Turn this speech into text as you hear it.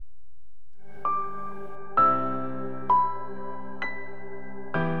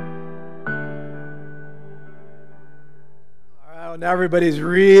Now everybody's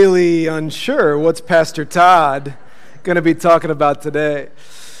really unsure what's Pastor Todd going to be talking about today.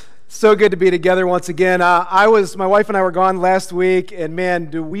 So good to be together once again. My wife and I were gone last week, and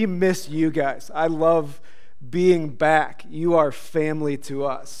man, do we miss you guys. I love being back. You are family to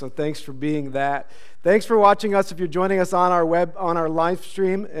us, so thanks for being that. Thanks for watching us if you're joining us on our live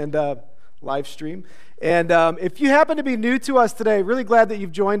stream. And if you happen to be new to us today, really glad that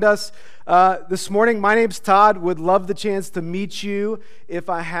you've joined us this morning. My name's Todd. Would love the chance to meet you if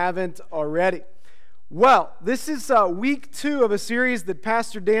I haven't already. Well, this is week 2 of a series that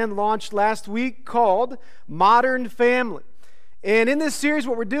Pastor Dan launched last week called Modern Family. And in this series,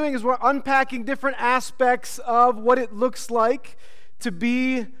 what we're doing is we're unpacking different aspects of what it looks like to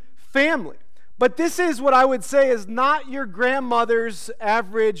be family. But this is what I would say is not your grandmother's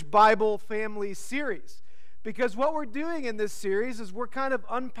average Bible family series. Because what we're doing in this series is we're kind of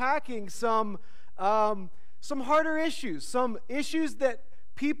unpacking some harder issues, some issues that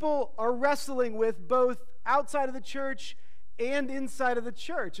people are wrestling with both outside of the church and inside of the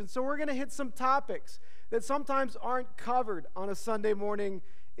church. And so we're going to hit some topics that sometimes aren't covered on a Sunday morning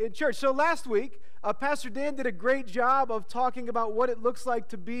in church. So last week, Pastor Dan did a great job of talking about what it looks like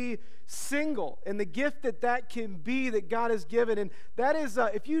to be single and the gift that can be that God has given. And that is,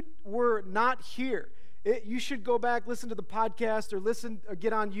 if you were not here, you should go back, listen to the podcast, or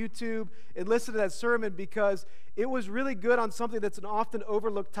get on YouTube and listen to that sermon, because it was really good on something that's an often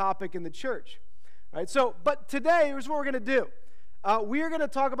overlooked topic in the church. All right. So, but today, here's what we're going to do. We are going to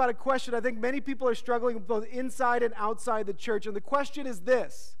talk about a question I think many people are struggling with both inside and outside the church. And the question is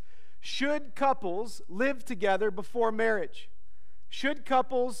this: should couples live together before marriage? Should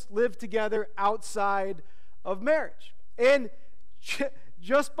couples live together outside of marriage? And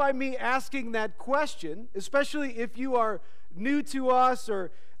just by me asking that question, especially if you are new to us,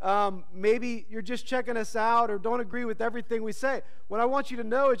 or maybe you're just checking us out or don't agree with everything we say, what I want you to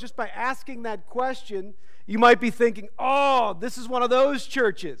know is just by asking that question, you might be thinking, oh, this is one of those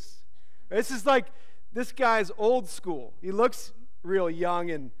churches. This is like, this guy's old school. He looks real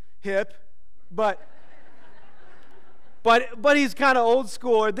young and hip, but he's kind of old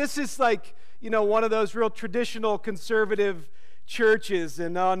school. Or this is like, one of those real traditional conservative churches,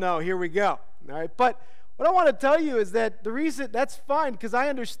 and oh no, here we go. All right, but what I want to tell you is that the reason, that's fine, because I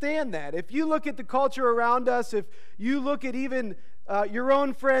understand that. If you look at the culture around us, if you look at even your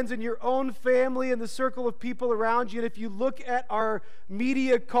own friends and your own family and the circle of people around you, and if you look at our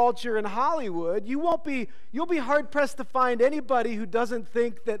media culture in Hollywood, you'll be hard-pressed to find anybody who doesn't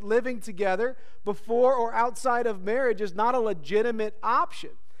think that living together before or outside of marriage is not a legitimate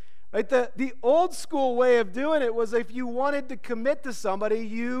option. Right? The old school way of doing it was, if you wanted to commit to somebody,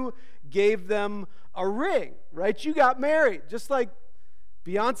 you gave them a ring, right? You got married, just like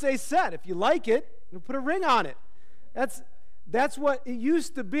Beyonce said. If you like it, you put a ring on it. That's what it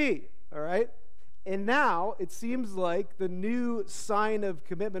used to be, all right? And now it seems like the new sign of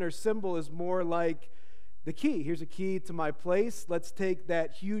commitment or symbol is more like the key. Here's a key to my place. Let's take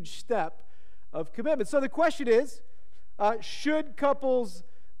that huge step of commitment. So the question is, should couples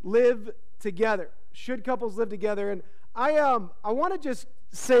live together? Should couples live together? And I want to just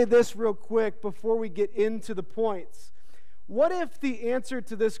say this real quick before we get into the points. What if the answer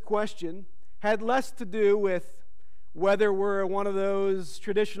to this question had less to do with whether we're one of those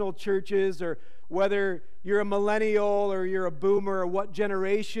traditional churches, or whether you're a millennial or you're a boomer, or what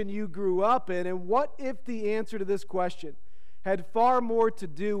generation you grew up in? And what if the answer to this question had far more to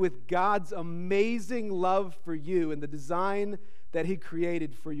do with God's amazing love for you and the design that He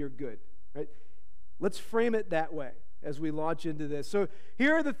created for your good? Right? Let's frame it that way as we launch into this. So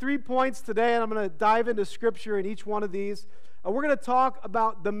here are the 3 points today, and I'm going to dive into Scripture in each one of these. We're going to talk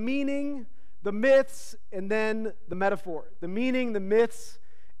about the meaning, the myths, and then the metaphor. The meaning, the myths,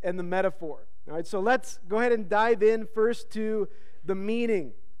 and the metaphor. All right, so let's go ahead and dive in first to the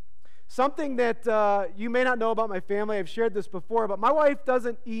meaning. Something that you may not know about my family, I've shared this before, but my wife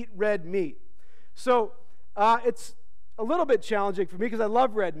doesn't eat red meat. So it's a little bit challenging for me because I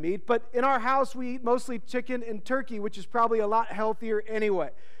love red meat, but in our house we eat mostly chicken and turkey, which is probably a lot healthier anyway.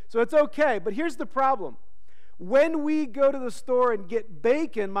 So it's okay, but here's the problem. When we go to the store and get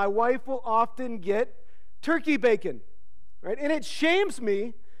bacon, my wife will often get turkey bacon, right? And it shames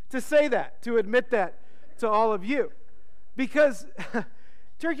me to say that, to admit that to all of you, because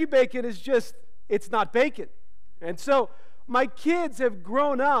turkey bacon is just, it's not bacon. And so my kids have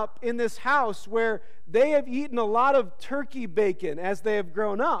grown up in this house where they have eaten a lot of turkey bacon as they have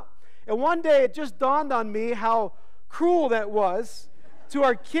grown up. And one day it just dawned on me how cruel that was to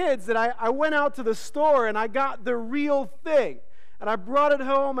our kids, that I went out to the store and I got the real thing. and I brought it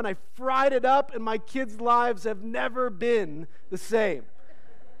home, and I fried it up, and my kids' lives have never been the same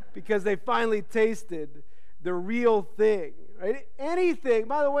because they finally tasted the real thing, right? Anything,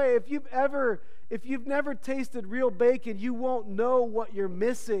 by the way, if you've never tasted real bacon, you won't know what you're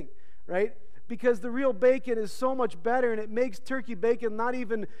missing, right? Because the real bacon is so much better, and it makes turkey bacon not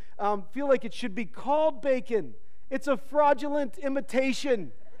even feel like it should be called bacon. It's a fraudulent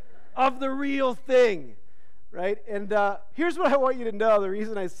imitation of the real thing, right? And here's what I want you to know, the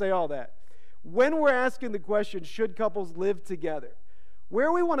reason I say all that. When we're asking the question, should couples live together,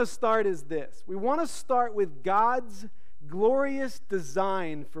 where we want to start is this. We want to start with God's glorious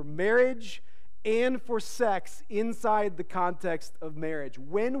design for marriage and for sex inside the context of marriage.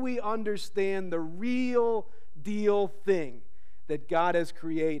 When we understand the real deal thing that God has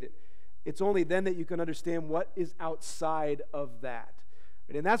created, it's only then that you can understand what is outside of that.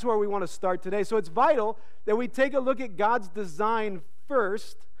 And that's where we want to start today. So it's vital that we take a look at God's design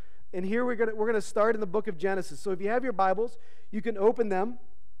first. And here we're going to start in the book of Genesis. So if you have your Bibles, you can open them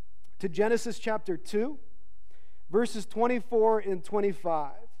to Genesis chapter 2, verses 24 and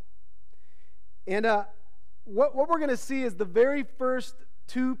 25. And what we're going to see is the very first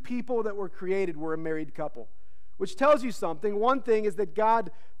two people that were created were a married couple, which tells you something. One thing is that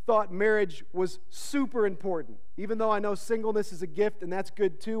God thought marriage was super important, even though I know singleness is a gift, and that's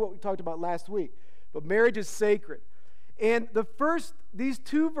good too, what we talked about last week. But marriage is sacred. And these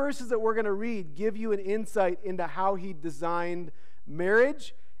two verses that we're going to read give you an insight into how he designed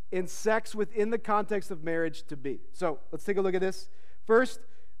marriage and sex within the context of marriage to be. So let's take a look at this. First,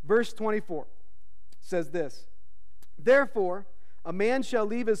 verse 24 says this: "Therefore, a man shall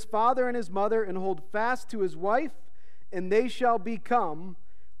leave his father and his mother and hold fast to his wife, and they shall become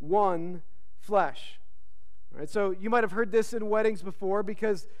one flesh." All right, so you might have heard this in weddings before,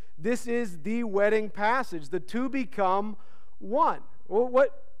 because this is the wedding passage. The two become one. Well,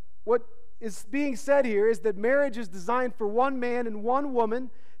 what is being said here is that marriage is designed for one man and one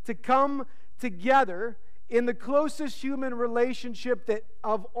woman to come together in the closest human relationship that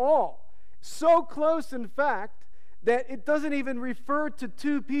of all. So close, in fact, that it doesn't even refer to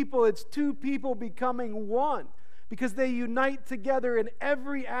two people. It's two people becoming one, because they unite together in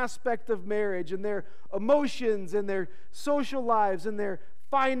every aspect of marriage, in their emotions, in their social lives, in their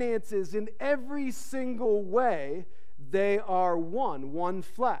finances, in every single way. They are one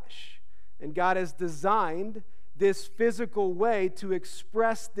flesh. And God has designed this physical way to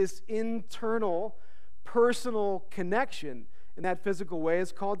express this internal, personal connection. And that physical way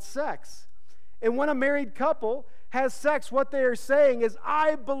is called sex. And when a married couple has sex, what they are saying is,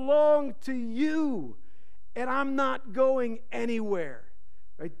 I belong to you, and I'm not going anywhere.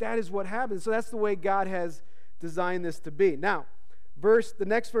 Right? That is what happens. So that's the way God has designed this to be. Now, the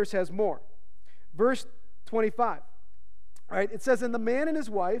next verse has more. Verse 25. All right, it says, "And the man and his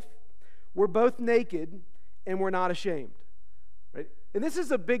wife were both naked and were not ashamed." Right? And this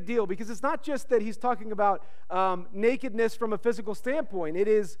is a big deal, because it's not just that he's talking about nakedness from a physical standpoint. It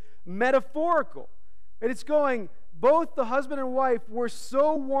is metaphorical. And it's going, both the husband and wife were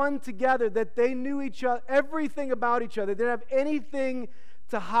so one together that they knew each other, everything about each other. They didn't have anything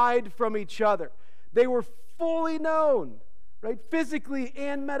to hide from each other. They were fully known, right, physically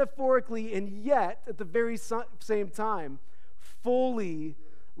and metaphorically, and yet, at the very same time, fully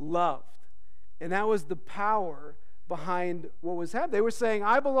loved. And that was the power behind what was happening. They were saying,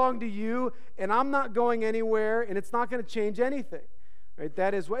 I belong to you, and I'm not going anywhere, and it's not going to change anything. Right?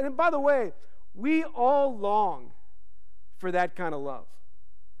 That is what, and by the way, we all long for that kind of love.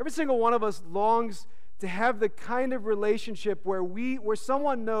 Every single one of us longs to have the kind of relationship where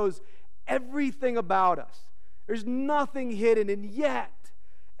someone knows everything about us. There's nothing hidden, and yet,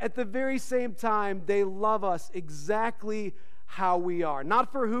 at the very same time, they love us exactly how we are.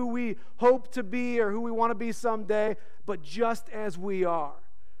 Not for who we hope to be or who we want to be someday, but just as we are.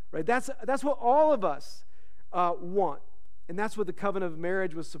 Right? That's what all of us want. And that's what the covenant of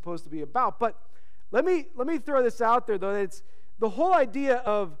marriage was supposed to be about. But let me throw this out there, though. It's the whole idea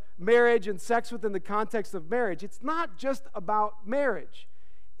of marriage and sex within the context of marriage. It's not just about marriage.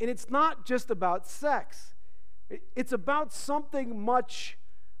 And it's not just about sex. It's about something much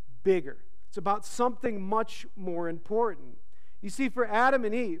bigger. It's about something much more important. You see, for Adam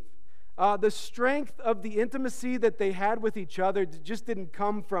and Eve, the strength of the intimacy that they had with each other just didn't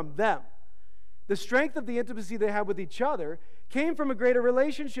come from them. The strength of the intimacy they had with each other came from a greater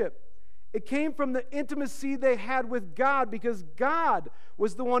relationship. It came from the intimacy they had with God, because God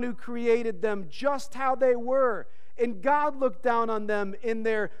was the one who created them just how they were. And God looked down on them in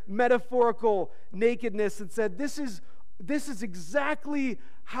their metaphorical nakedness and said, this is exactly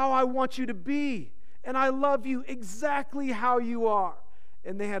how I want you to be. and I love you exactly how you are.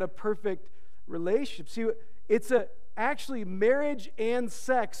 And they had a perfect relationship. See, actually, marriage and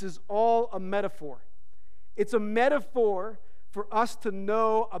sex is all a metaphor. It's a metaphor for us to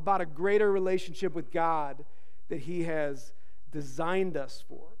know about a greater relationship with God that He has designed us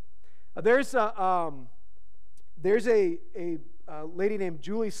for. There's a lady named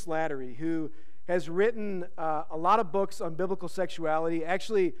Julie Slattery who has written a lot of books on biblical sexuality.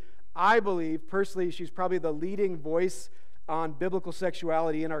 Actually, I believe, personally, she's probably the leading voice on biblical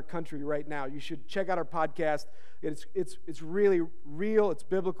sexuality in our country right now. You should check out our podcast. It's really real, it's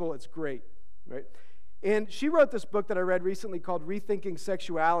biblical, it's great, right? And she wrote this book that I read recently called Rethinking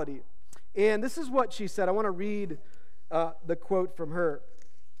Sexuality. And this is what she said. I want to read the quote from her.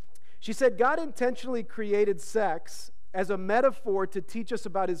 She said, God intentionally created sex as a metaphor to teach us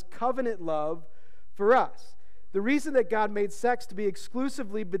about His covenant love for us. The reason that God made sex to be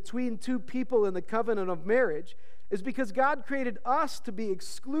exclusively between two people in the covenant of marriage is because God created us to be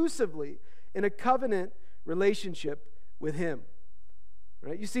exclusively in a covenant relationship with Him.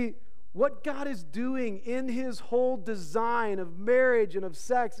 Right? You see, what God is doing in His whole design of marriage and of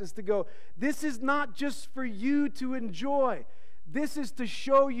sex is to go, this is not just for you to enjoy. This is to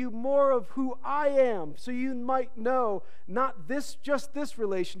show you more of who I am, so you might know not just this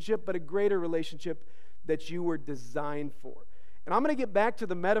relationship, but a greater relationship that you were designed for. And I'm going to get back to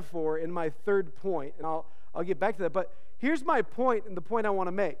the metaphor in my third point, and I'll get back to that. But here's my point, and the point I want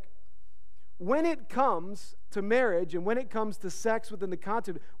to make. When it comes to marriage and when it comes to sex within the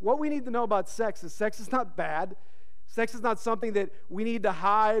context, what we need to know about sex is not bad. Sex is not something that we need to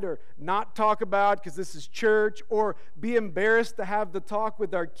hide or not talk about because this is church, or be embarrassed to have the talk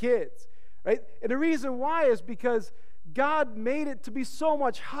with our kids, right? And the reason why is because God made it to be so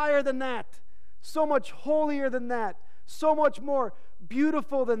much higher than that, so much holier than that, so much more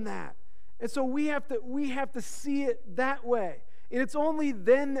beautiful than that. And so we have to see it that way. And it's only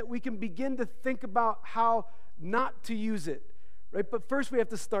then that we can begin to think about how not to use it, right? But first we have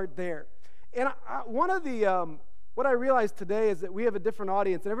to start there. And what I realized today is that we have a different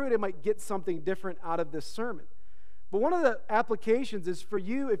audience, and everybody might get something different out of this sermon. But one of the applications is for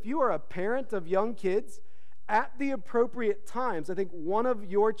you, if you are a parent of young kids, at the appropriate times, I think one of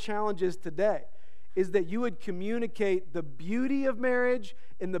your challenges today is that you would communicate the beauty of marriage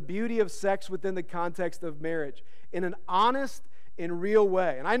and the beauty of sex within the context of marriage in an honest and real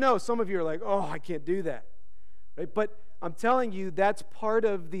way. And I know some of you are like, oh, I can't do that, right? But I'm telling you, that's part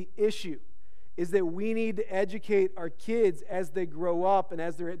of the issue, is that we need to educate our kids as they grow up and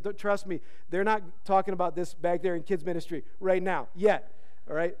as trust me, they're not talking about this back there in kids ministry right now yet,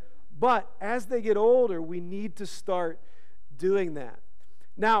 all right? But as they get older, we need to start doing that.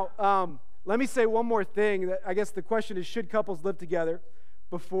 Now, let me say one more thing. I guess the question is, should couples live together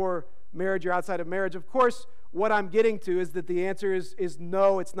before marriage or outside of marriage? Of course, what I'm getting to is that the answer is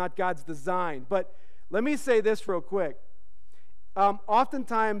no, it's not God's design. But let me say this real quick.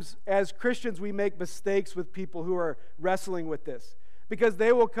 Oftentimes, as Christians, we make mistakes with people who are wrestling with this, because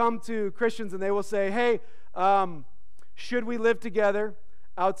they will come to Christians and they will say, hey, should we live together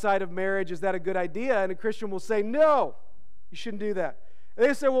outside of marriage? Is that a good idea? And a Christian will say, no, you shouldn't do that. And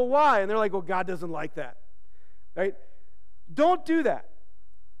they say, well, why? And they're like, well, God doesn't like that, right? Don't do that.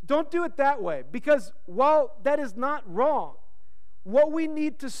 Don't do it that way, because while that is not wrong, what we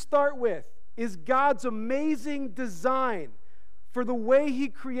need to start with is God's amazing design for the way He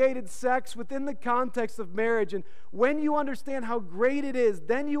created sex within the context of marriage. And when you understand how great it is,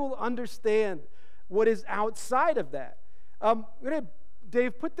 then you will understand what is outside of that.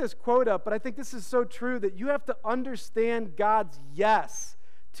 Dave, put this quote up, but I think this is so true, that you have to understand God's yes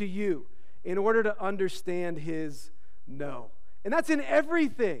to you in order to understand His no. And that's in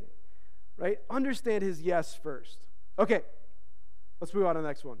everything, right? Understand His yes first. Okay, let's move on to the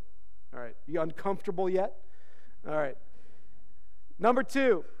next one. All right, you uncomfortable yet? All right. Number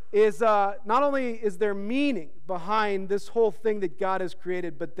two is not only is there meaning behind this whole thing that God has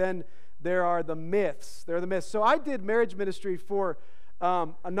created, but then there are the myths. There are the myths. So I did marriage ministry for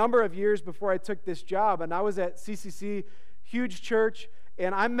a number of years before I took this job, and I was at CCC, huge church,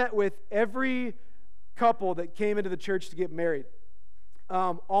 and I met with every couple that came into the church to get married,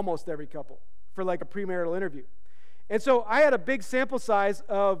 almost every couple, for like a premarital interview. And so I had a big sample size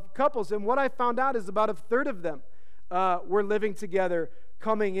of couples, and what I found out is about a third of them were living together,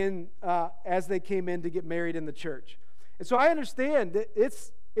 coming in as they came in to get married in the church. And so I understand that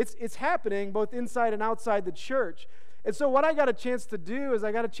it's happening both inside and outside the church. And so what I got a chance to do is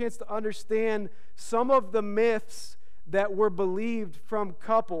I got a chance to understand some of the myths that were believed from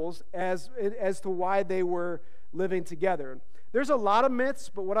couples as to why they were living together. There's a lot of myths,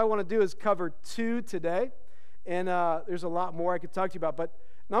 but what I want to do is cover 2 today. And there's a lot more I could talk to you about. But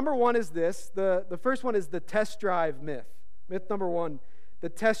number 1 is this. The first one is the test drive myth. Myth number 1, the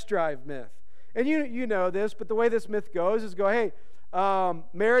test drive myth. And you know this, but the way this myth goes is hey,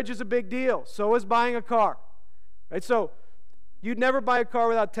 marriage is a big deal. So is buying a car. Right? So you'd never buy a car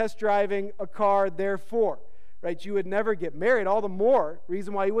without test driving a car, therefore. Right? You would never get married. All the more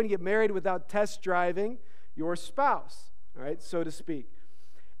reason why you wouldn't get married without test driving your spouse. All right, so to speak.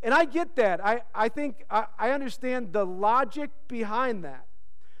 And I get that. I think I understand the logic behind that.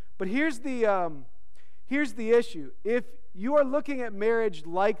 But here's the issue. If you are looking at marriage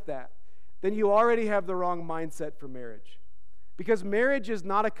like that, then you already have the wrong mindset for marriage. Because marriage is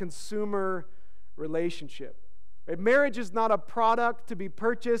not a consumer relationship. Right? Marriage is not a product to be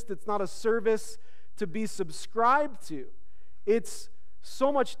purchased. It's not a service to be subscribed to. It's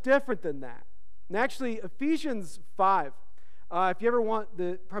so much different than that. And actually, Ephesians 5, if you ever want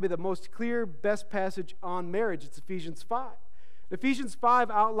probably the most clear, best passage on marriage, it's Ephesians 5. Ephesians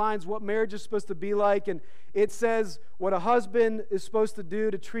 5 outlines what marriage is supposed to be like, and it says what a husband is supposed to do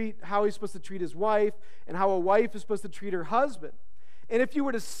how he's supposed to treat his wife, and how a wife is supposed to treat her husband. And if you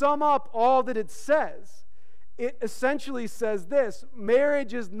were to sum up all that it says, it essentially says this: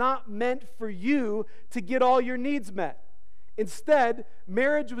 marriage is not meant for you to get all your needs met. Instead,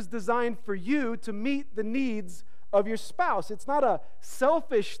 marriage was designed for you to meet the needs of your spouse. It's not a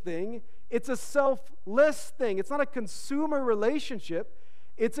selfish thing. It's a selfless thing. It's not a consumer relationship.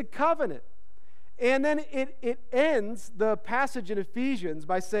 It's a covenant. And then it ends the passage in Ephesians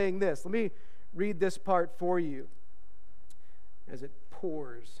by saying this. Let me read this part for you as it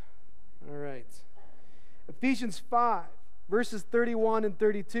pours. All right. Ephesians 5, verses 31 and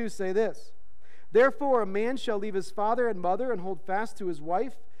 32 say this: "Therefore a man shall leave his father and mother and hold fast to his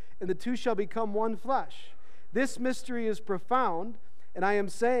wife, and the two shall become one flesh. This mystery is profound, and I am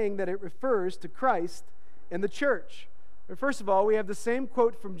saying that it refers to Christ and the church." First of all, we have the same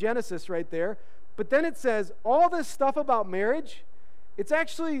quote from Genesis right there, but then it says all this stuff about marriage, it's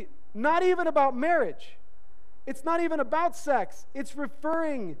actually not even about marriage. It's not even about sex. It's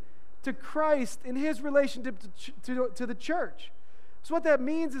referring to Christ in his relationship to the church. So what that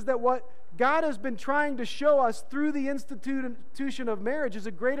means is that what God has been trying to show us through the institution of marriage is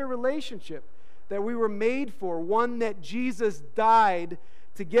a greater relationship that we were made for, one that Jesus died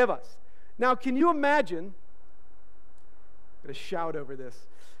to give us. Now, can you imagine, I'm going to shout over this,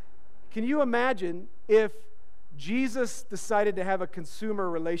 can you imagine if Jesus decided to have a consumer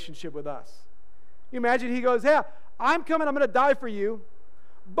relationship with us? You imagine he goes, "Yeah, I'm coming, I'm going to die for you,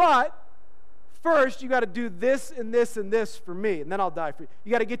 but first you got to do this and this and this for me, and then I'll die for you.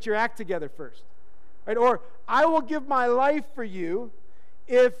 You got to get your act together first." Right? Or, "I will give my life for you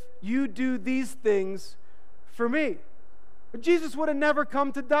if you do these things for me." But Jesus would have never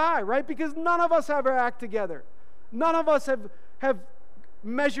come to die, right? Because none of us have our act together. None of us have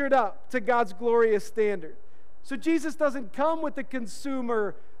measured up to God's glorious standard. So Jesus doesn't come with the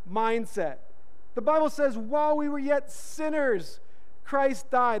consumer mindset. The Bible says, while we were yet sinners, Christ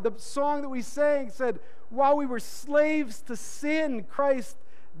died. The song that we sang said, while we were slaves to sin, Christ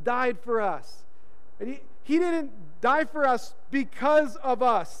died for us. And he didn't die for us because of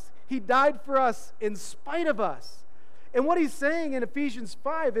us. He died for us in spite of us. And what he's saying in Ephesians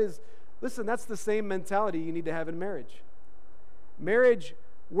 5 is, listen, that's the same mentality you need to have in marriage. Marriage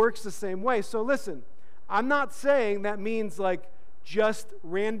works the same way. So listen, I'm not saying that means like just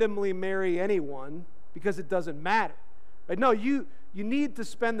randomly marry anyone because it doesn't matter. Right? No, you need to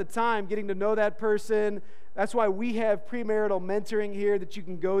spend the time getting to know that person. That's why we have premarital mentoring here that you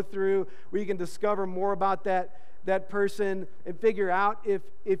can go through, where you can discover more about that person and figure out if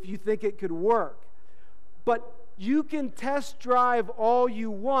you think it could work. But you can test drive all you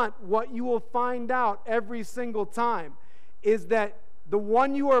want. What you will find out every single time is that the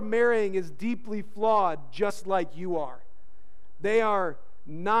one you are marrying is deeply flawed, just like you are. They are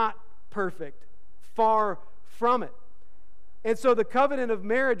not perfect, far from it. And so the covenant of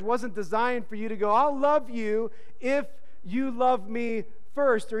marriage wasn't designed for you to go, I'll love you if you love me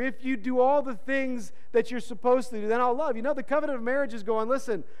first, or if you do all the things that you're supposed to do, then I'll love you. No, the covenant of marriage is going,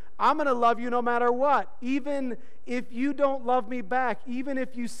 listen, I'm going to love you no matter what. Even if you don't love me back, even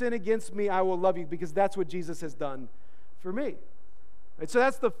if you sin against me, I will love you, because that's what Jesus has done for me. Right, so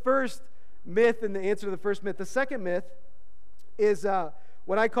that's the first myth and the answer to the first myth. The second myth is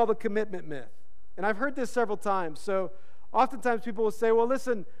what I call the commitment myth. And I've heard this several times. So oftentimes people will say, well,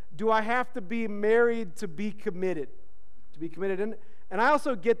 listen, do I have to be married to be committed? To be committed? And I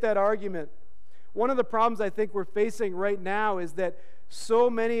also get that argument. one of the problems I think we're facing right now is that so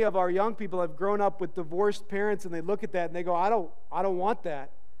many of our young people have grown up with divorced parents, and they look at that and they go, I don't want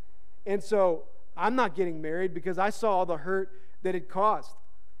that. And so I'm not getting married because I saw all the hurt that it caused.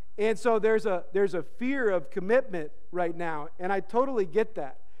 And so there's a fear of commitment right now, and I totally get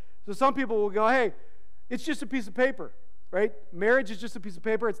that. So some people will go, hey, it's just a piece of paper, right? Marriage is just a piece of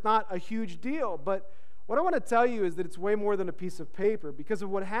paper. It's not a huge deal. But what I want to tell you is that it's way more than a piece of paper, because of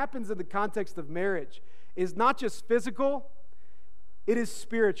what happens in the context of marriage is not just physical, it is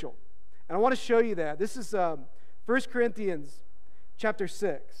spiritual. And I want to show you that. This is 1 Corinthians chapter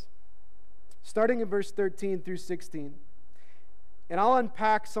 6, starting in verse 13 through 16. And I'll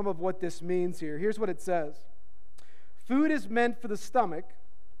unpack some of what this means here. Here's what it says. Food is meant for the stomach,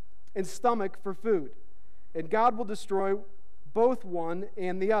 and stomach for food. And God will destroy both one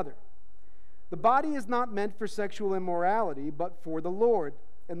and the other. The body is not meant for sexual immorality, but for the Lord,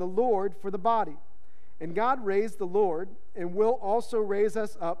 and the Lord for the body. And God raised the Lord, and will also raise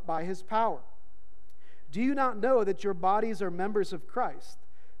us up by his power. Do you not know that your bodies are members of Christ?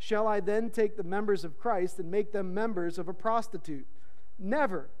 Shall I then take the members of Christ and make them members of a prostitute?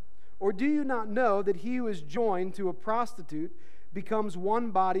 Never. Or do you not know that he who is joined to a prostitute becomes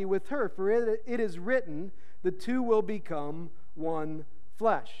one body with her? For it is written, the two will become one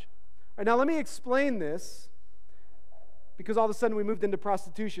flesh. All right, now let me explain this, because all of a sudden we moved into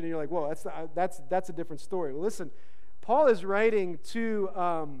prostitution, and you're like, whoa, that's a different story. Well, listen, Paul is writing to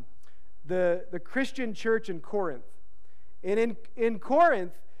the Christian church in Corinth. And in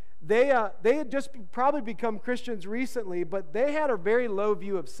Corinth, they had just probably become Christians recently, but they had a very low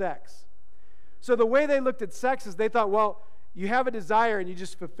view of sex. So the way they looked at sex is they thought, well, you have a desire and you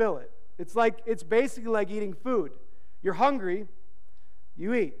just fulfill it. It's basically like eating food. You're hungry,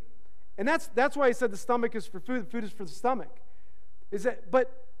 you eat. And that's why he said the stomach is for food, food is for the stomach.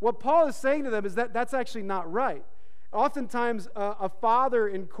 But what Paul is saying to them is that that's actually not right. Oftentimes, a father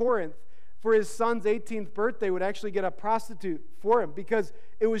in Corinth, for his son's 18th birthday, would actually get a prostitute for him, because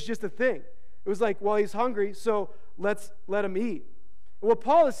it was just a thing. It was like, well, he's hungry, so let's let him eat. And what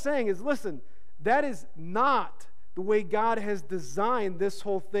Paul is saying is, listen, that is not the way God has designed this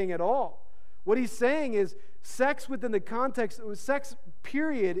whole thing at all. What he's saying is sex within the context, sex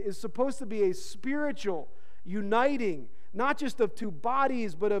period, is supposed to be a spiritual uniting, not just of two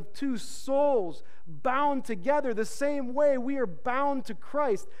bodies, but of two souls bound together the same way we are bound to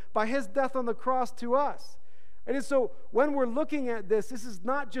Christ by his death on the cross to us. And so when we're looking at this is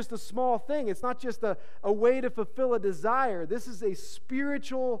not just a small thing. It's not just a way to fulfill a desire. This is a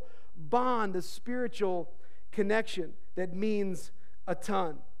spiritual bond, a spiritual connection that means a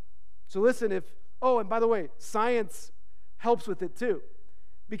ton. So listen, and by the way, science helps with it too.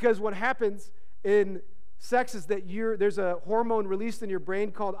 Because what happens in sex is that there's a hormone released in your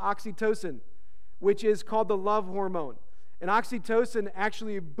brain called oxytocin, which is called the love hormone. And oxytocin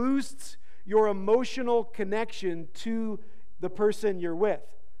actually boosts your emotional connection to the person you're with.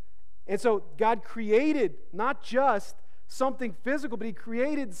 And so God created not just something physical, but he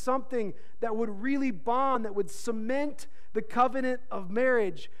created something that would really bond, that would cement the covenant of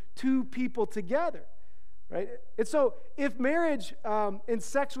marriage, two people together. Right? And so if marriage and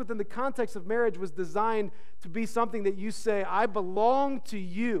sex within the context of marriage was designed to be something that you say, I belong to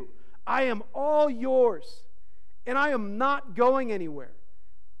you, I am all yours, and I am not going anywhere,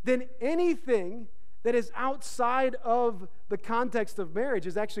 then anything that is outside of the context of marriage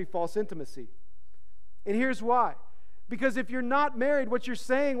is actually false intimacy. And here's why. Because if you're not married, what you're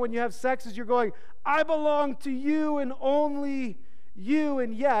saying when you have sex is you're going, I belong to you and only you,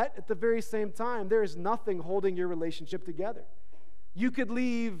 and yet, at the very same time, there is nothing holding your relationship together. You could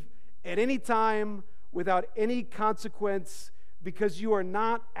leave at any time without any consequence, because you are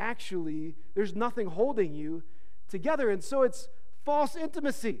not actually, there's nothing holding you together. And so it's false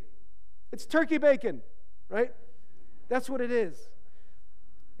intimacy. It's turkey bacon, right? That's what it is.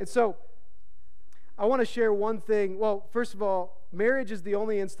 And so I want to share one thing. Well, first of all, marriage is the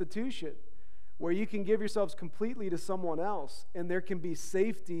only institution where you can give yourselves completely to someone else, and there can be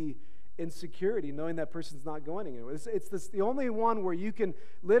safety and security knowing that person's not going anywhere. It's the only one where you can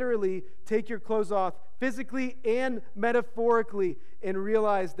literally take your clothes off physically and metaphorically and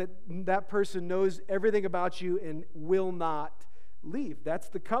realize that that person knows everything about you and will not leave. That's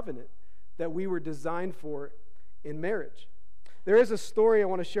the covenant that we were designed for in marriage. There is a story I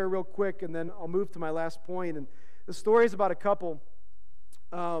want to share real quick, and then I'll move to my last point. And the story is about a couple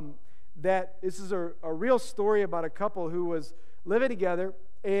this is a real story about a couple who was living together,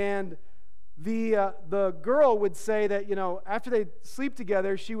 and the girl would say that, after they sleep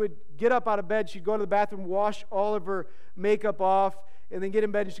together, she would get up out of bed, she'd go to the bathroom, wash all of her makeup off, and then get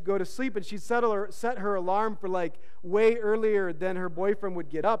in bed and she'd go to sleep, and she'd set her alarm for like way earlier than her boyfriend would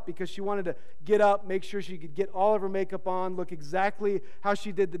get up because she wanted to get up, make sure she could get all of her makeup on, look exactly how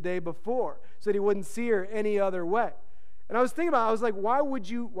she did the day before so that he wouldn't see her any other way. And I was thinking about it, I was like, why would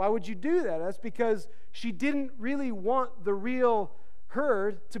you do that? That's because she didn't really want the real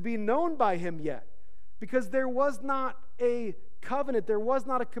her to be known by him yet, because there was not a covenant, there was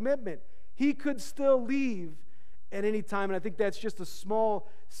not a commitment. He could still leave at any time, and I think that's just a small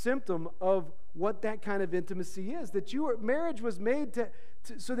symptom of what that kind of intimacy is. That marriage was made to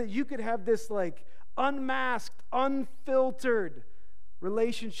so that you could have this like unmasked, unfiltered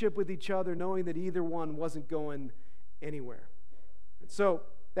relationship with each other, knowing that either one wasn't going anywhere. So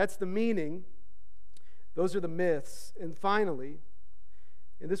that's the meaning. Those are the myths. And finally,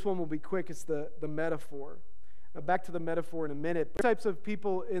 and this one will be quick, it's the metaphor. Now back to the metaphor in a minute. Types of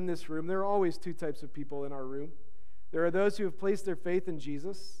people in this room. There are always two types of people in our room. There are those who have placed their faith in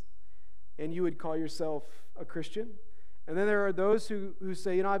Jesus, and you would call yourself a Christian. And then there are those who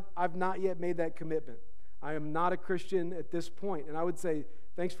say, you know, I've not yet made that commitment. I am not a Christian at this point. And I would say,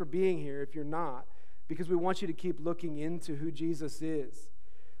 thanks for being here if you're not, because we want you to keep looking into who Jesus is.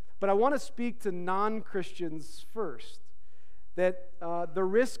 But I want to speak to non-Christians first, that the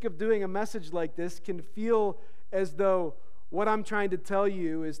risk of doing a message like this can feel as though what I'm trying to tell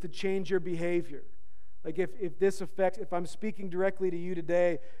you is to change your behavior. Like if I'm speaking directly to you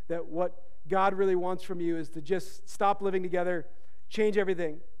today, that what God really wants from you is to just stop living together, change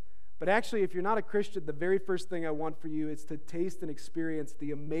everything. But actually, if you're not a Christian, the very first thing I want for you is to taste and experience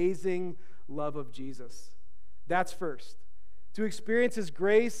the amazing love of Jesus. That's first. To experience His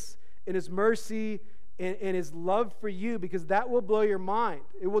grace and His mercy and His love for you, because that will blow your mind.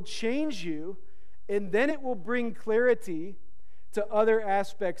 It will change you, and then it will bring clarity to other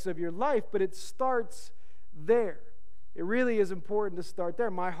aspects of your life, but it starts there. It really is important to start there.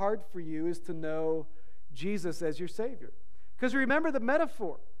 My heart for you is to know Jesus as your Savior. Because remember the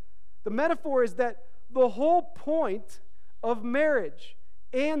metaphor. The metaphor is that the whole point of marriage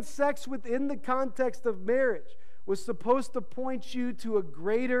and sex within the context of marriage was supposed to point you to a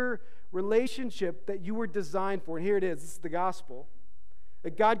greater relationship that you were designed for. And here it is. This is the gospel.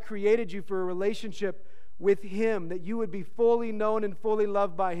 That God created you for a relationship with Him, that you would be fully known and fully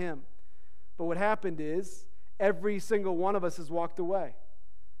loved by Him. But what happened is every single one of us has walked away.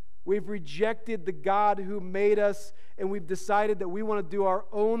 We've rejected the God who made us, and we've decided that we want to do our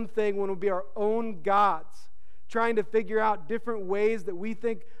own thing, we want to be our own gods, trying to figure out different ways that we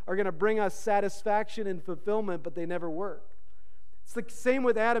think are going to bring us satisfaction and fulfillment, but they never work. It's the same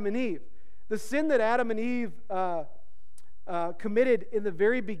with Adam and Eve. The sin that Adam and Eve committed in the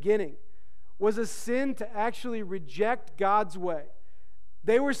very beginning was a sin to actually reject God's way.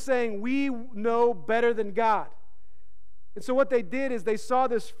 They were saying, we know better than God. And so what they did is they saw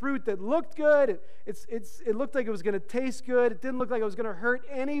this fruit that looked good. It looked like it was going to taste good. It didn't look like it was going to hurt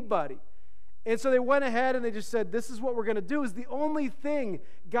anybody. And so they went ahead and they just said, this is what we're going to do. Is the only thing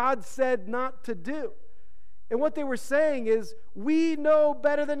God said not to do. And what they were saying is, we know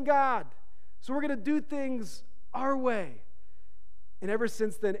better than God, so we're going to do things our way. And ever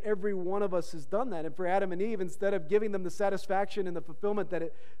since then, every one of us has done that. And for Adam and Eve, instead of giving them the satisfaction and the fulfillment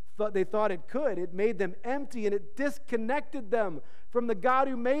that they thought it could, it made them empty, and it disconnected them from the God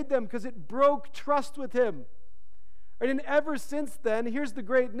who made them, because it broke trust with Him. And ever since then, here's the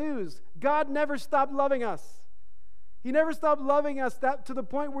great news. God never stopped loving us. He never stopped loving us to the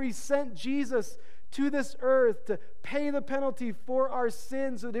point where He sent Jesus to this earth to pay the penalty for our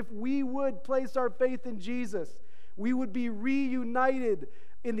sins, so that if we would place our faith in Jesus, we would be reunited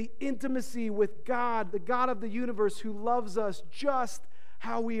in the intimacy with God, the God of the universe, who loves us just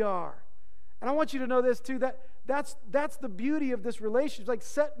how we are. And I want you to know this too, that's the beauty of this relationship. Like,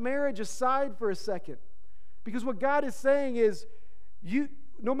 set marriage aside for a second. Because what God is saying is,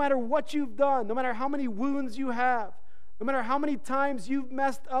 no matter what you've done, no matter how many wounds you have, no matter how many times you've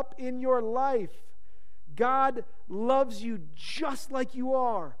messed up in your life, God loves you just like you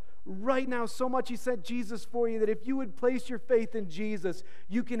are right now so much. He sent Jesus for you, that if you would place your faith in Jesus,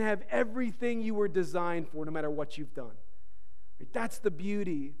 you can have everything you were designed for, no matter what you've done. That's the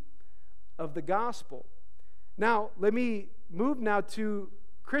beauty of the gospel. Now, let me move now to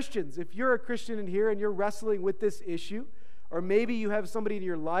Christians. If you're a Christian in here and you're wrestling with this issue, or maybe you have somebody in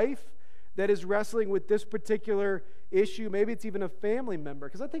your life that is wrestling with this particular issue, maybe it's even a family member,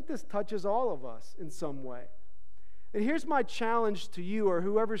 because I think this touches all of us in some way. And here's my challenge to you, or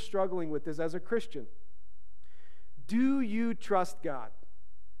whoever's struggling with this as a Christian. Do you trust God?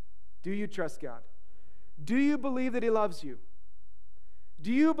 Do you trust God? Do you believe that He loves you?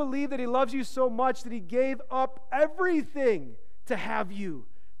 Do you believe that He loves you so much that He gave up everything to have you,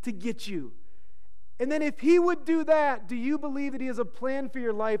 to get you. And then if he would do that, do you believe that he has a plan for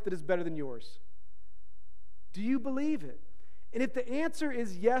your life that is better than yours? Do you believe it? And if the answer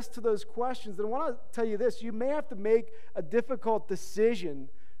is yes to those questions, then I want to tell you this. You may have to make a difficult decision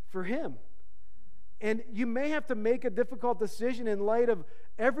for him. And you may have to make a difficult decision in light of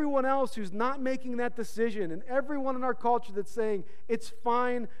everyone else who's not making that decision and everyone in our culture that's saying, it's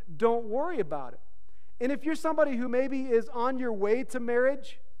fine, don't worry about it. And if you're somebody who maybe is on your way to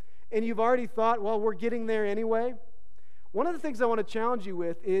marriage and you've already thought, well, we're getting there anyway, one of the things I want to challenge you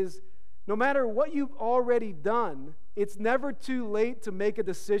with is no matter what you've already done, it's never too late to make a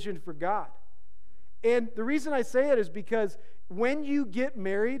decision for God. And the reason I say it is because when you get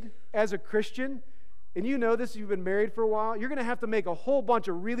married as a Christian, and you know this if you've been married for a while, you're going to have to make a whole bunch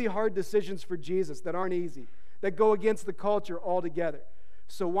of really hard decisions for Jesus that aren't easy, that go against the culture altogether.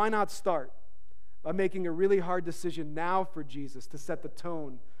 So why not start by making a really hard decision now for Jesus to set the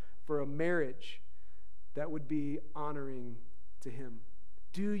tone for a marriage that would be honoring to him?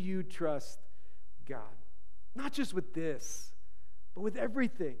 Do you trust God? Not just with this, but with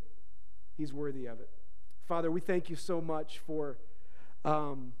everything. He's worthy of it. Father, we thank you so much for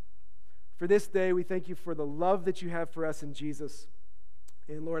this day. We thank you for the love that you have for us in Jesus.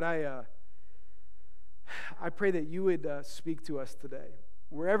 And Lord, I pray that you would speak to us today.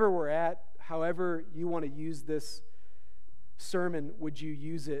 Wherever we're at, however you want to use this sermon, would you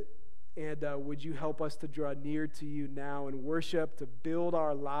use it? And would you help us to draw near to you now in worship, to build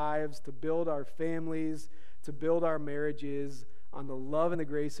our lives, to build our families, to build our marriages on the love and the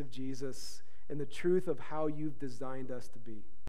grace of Jesus and the truth of how you've designed us to be.